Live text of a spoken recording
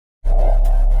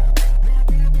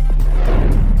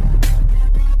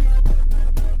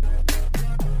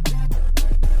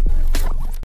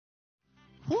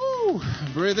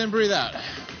Breathe in, breathe out.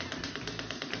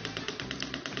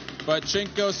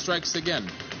 Pachinko strikes again.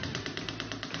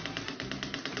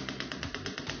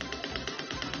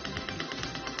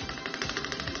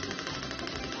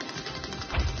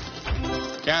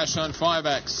 Cash on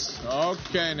 5x.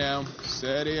 Okay now.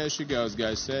 Steady as she goes,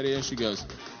 guys. Steady as she goes.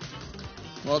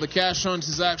 Well, the cash hunt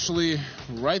is actually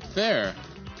right there.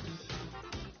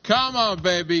 Come on,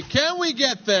 baby. Can we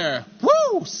get there?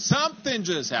 Woo! Something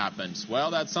just happened.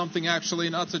 Well, that's something actually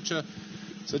not such a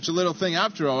little thing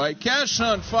after all, right? Cash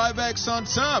hunt, 5x on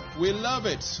top. We love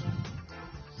it.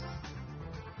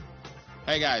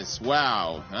 Hey, guys.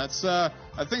 Wow. That's, I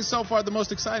think so far the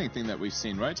most exciting thing that we've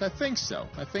seen, right? I think so.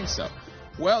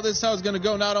 Well, this is how it's going to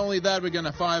go. Not only that, we're going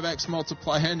to 5x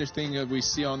multiply anything that we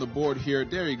see on the board here.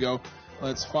 There you go.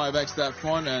 Let's 5x that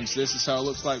fun, and this is how it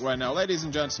looks like right now. Ladies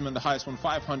and gentlemen, the highest one,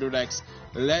 500x.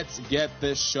 Let's get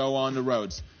this show on the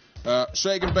roads.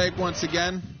 Shake and bake once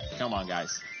again. Come on,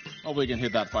 guys. Hopefully we can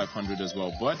hit that 500 as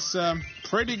well. But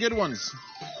pretty good ones.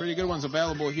 Pretty good ones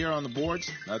available here on the boards.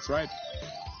 That's right.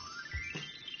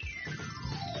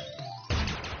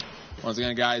 Once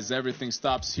again, guys, everything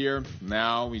stops here.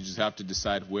 Now we just have to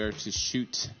decide where to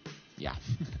shoot. Yeah.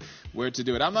 Where to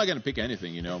do it. I'm not going to pick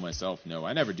anything, myself. No,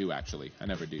 I never do, actually. I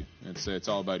never do. It's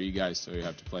all about you guys, so you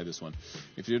have to play this one.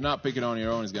 If you do not pick it on your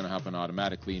own, it's going to happen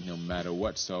automatically no matter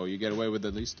what. So you get away with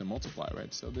at least a multiply,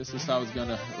 right? So this is how it's going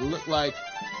to look like.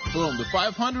 Boom. The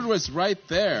 500 was right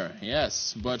there.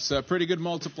 Yes. But pretty good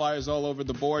multipliers all over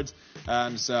the boards.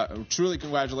 And truly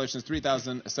congratulations.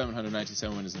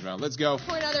 3,797 winners in the round. Let's go.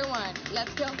 For another one.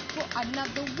 Let's go for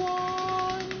another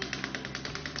one.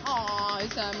 Aw,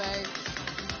 Sammy.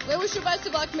 We wish you best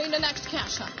of luck in the next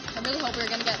cash hunt. I really hope we're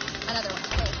going to get another one.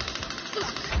 Good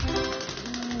luck.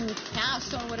 Ooh,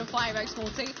 cash hunt with a 5x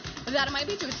multi. That might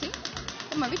be juicy.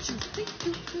 It might be juicy.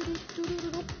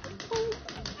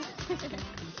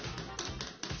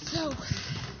 So.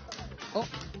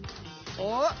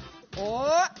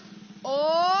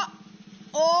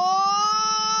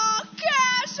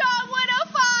 Cash hunt with a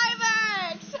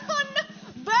 5x.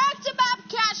 Back-to-back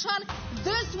cash hunt.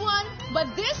 This one,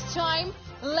 but this time,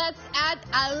 let's add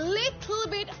a little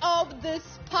bit of the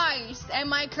spice.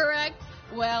 Am I correct?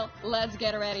 Well, let's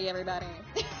get ready, everybody.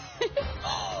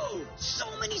 So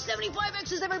many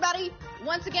 75x's, everybody.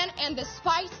 Once again, and the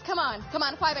spice. Come on,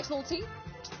 5x multi.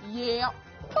 Yeah.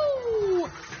 Ooh.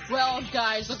 Well,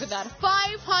 guys, look at that.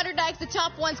 500x, the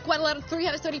top one's quite a lot of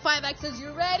 335x's.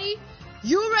 You ready?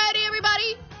 You ready,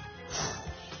 everybody?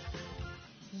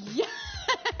 Yes.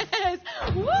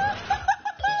 Woo!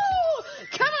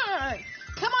 Come on.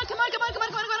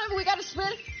 We got to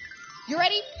spin. You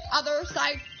ready? Other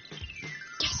side.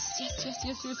 Yes.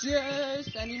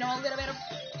 And a little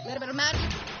bit of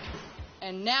magic.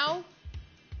 And now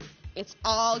it's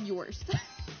all yours.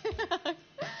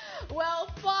 Well,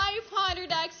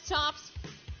 500x tops.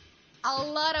 A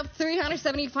lot of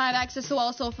 375x's, so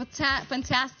also a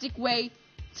fantastic way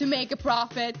to make a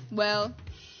profit. Well,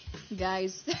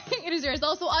 guys, it is yours.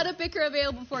 Also, auto picker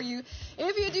available for you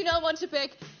if you do not want to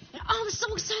pick. I'm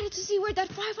so excited to see where that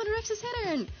 500x is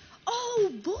heading.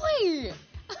 Oh, boy.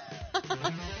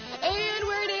 And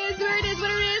where it is.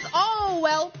 Oh,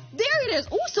 well, there it is.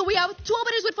 Oh, so we have 12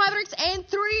 winners with 500x and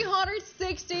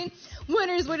 316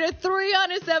 winners with a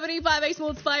 375x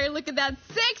multiplier. Look at that.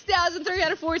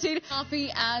 6,314. Coffee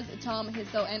as Tom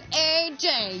Hisso and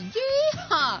AJ.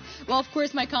 Yeehaw. Well, of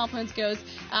course, my compliments goes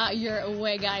your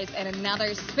way, guys. And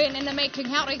another spin in the making.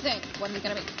 How do you think? What is it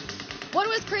going to be? What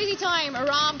was crazy time?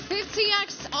 Around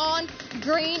 50x on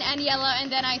green and yellow, and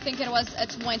then I think it was a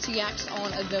 20x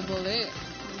on the blue.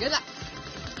 Good luck.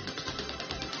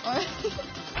 All right.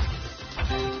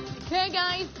 Okay,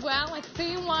 guys. Well, let's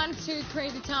see. 1, 2,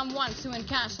 crazy time. 1, 2, and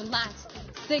cash. And last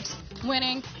 6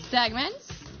 winning segments.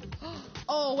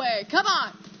 Oh, wait. Come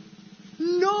on.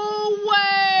 No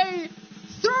way.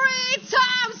 3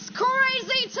 times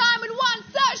crazy time in one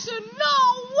session. No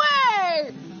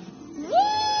way. Woo!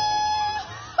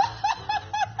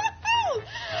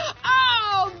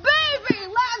 Oh, baby,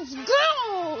 let's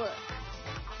go!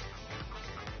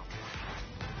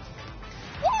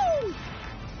 Woo!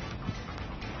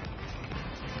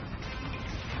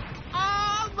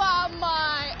 Oh,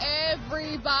 my,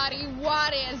 everybody,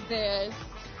 what is this?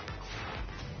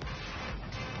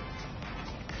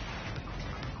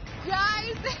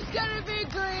 Guys, it's gonna be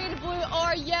green, blue,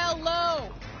 or yellow.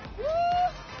 Woo!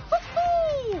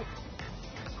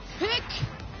 Pick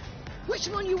which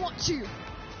one you want to.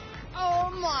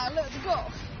 Oh my, let's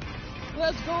go.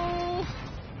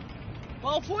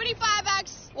 Well,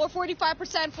 45x or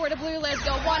 45% for the blue. Let's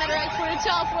go. 100x for the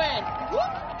top win. Woo!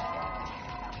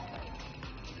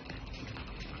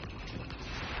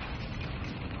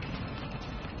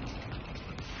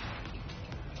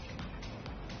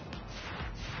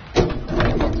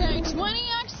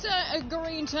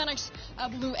 green, 10x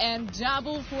blue, and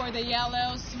double for the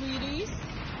yellow, sweeties.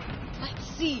 Let's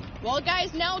see. Well,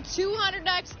 guys, now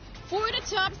 200x for the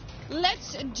top.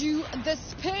 Let's do the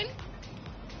spin.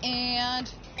 And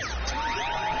do it.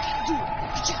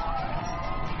 Good job.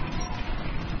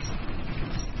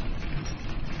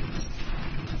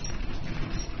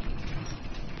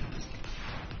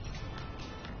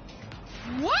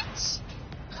 What?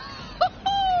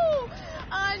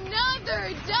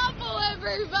 Another double,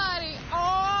 everybody.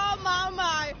 Oh,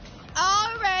 my.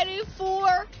 Already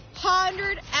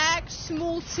 400x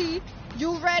multi.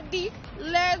 You ready?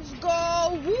 Let's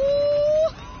go. Woo!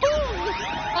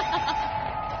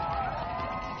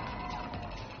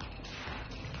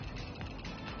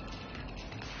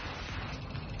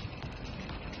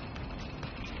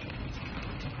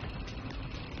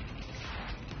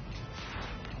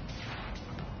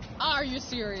 Are you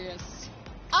serious?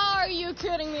 Are you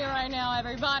kidding me right now,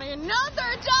 everybody?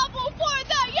 Another double for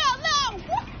the yellow!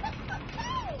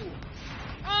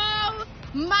 Oh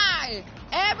my!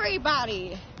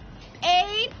 Everybody!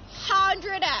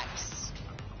 800x!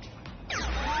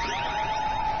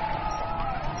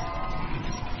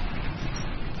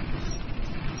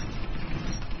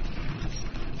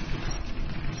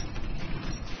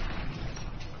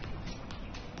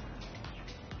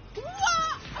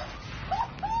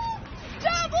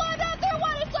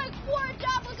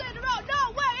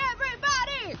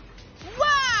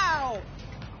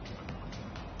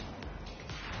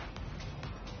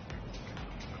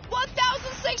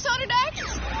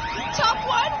 Top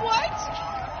one, what?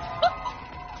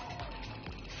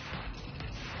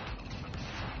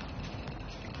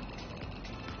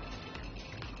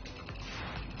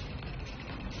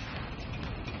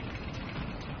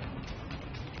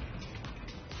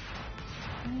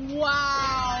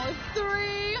 Wow,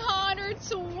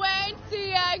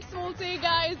 320x multi,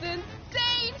 guys,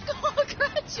 insane!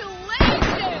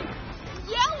 Congratulations!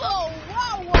 Yellow,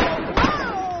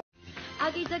 wow!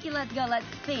 Okay, let's go, let's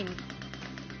spin.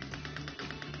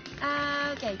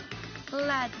 Okay,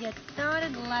 let's get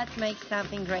started. Let's make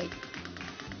something great.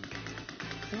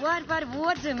 What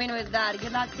do you mean with that?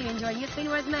 Good luck to you. Enjoy. Your spin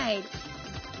was made.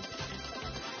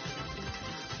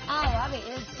 Oh, I mean,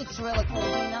 it's really cool,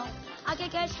 you know? Okay,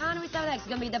 cash hunt with 7x. It's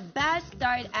gonna be the best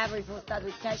start ever if we'll start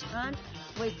with cash hunt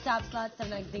with top slot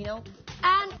 7x, you know?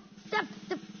 And step,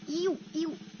 you.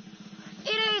 It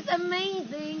is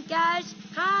amazing, cash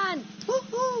hunt.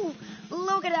 Woohoo!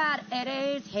 Look at that. It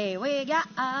is. Here we go.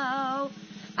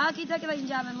 Okay, ladies and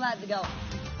gentlemen, let's go.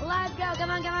 Let's go. Come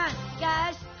on.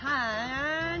 Cash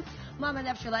hunt. Mom and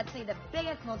Dad, let's see the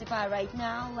biggest multiplier right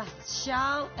now. Let's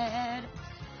show it.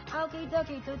 Okay,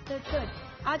 good.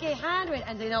 Okay, 100.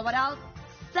 And do you know what else?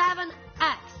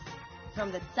 7x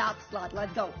from the top slot.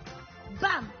 Let's go.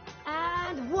 Bam.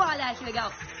 And voila. Here we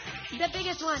go. The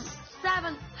biggest one.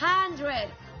 700.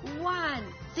 1,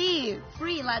 2,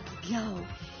 3. Let's go.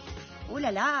 Ooh la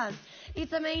la.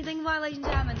 It's amazing, ladies and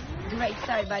gentlemen. Great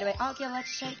start, by the way. Okay, let's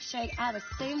shake our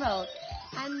symbol.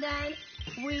 And then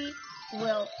we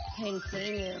will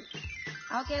continue.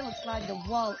 Okay, looks like the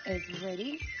wall is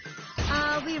ready.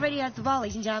 Are we ready as well,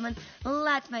 ladies and gentlemen?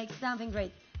 Let's make something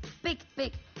great. Pick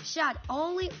shot.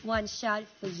 Only one shot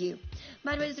for you.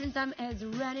 By the way, this time is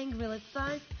running really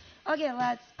fast. Okay,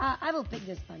 I will pick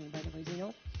this bunny, by the way, you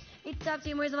know. It's up to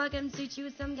you. More welcome to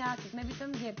choose some gases, maybe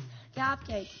some gifts,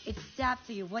 cupcakes. It's up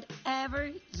to you,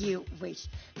 whatever you wish.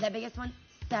 The biggest one,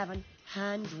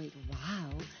 700.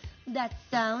 Wow, that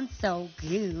sounds so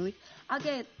good.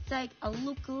 Okay, take a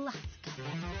look. Let's go.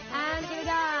 And here we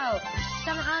go.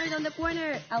 700 on the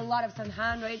corner. A lot of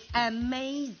 700s.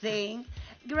 Amazing.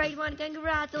 Great one.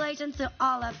 Congratulations to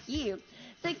all of you.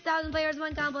 6,000 players,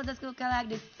 one complex that will collect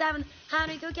the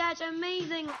 700 to catch.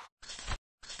 Amazing.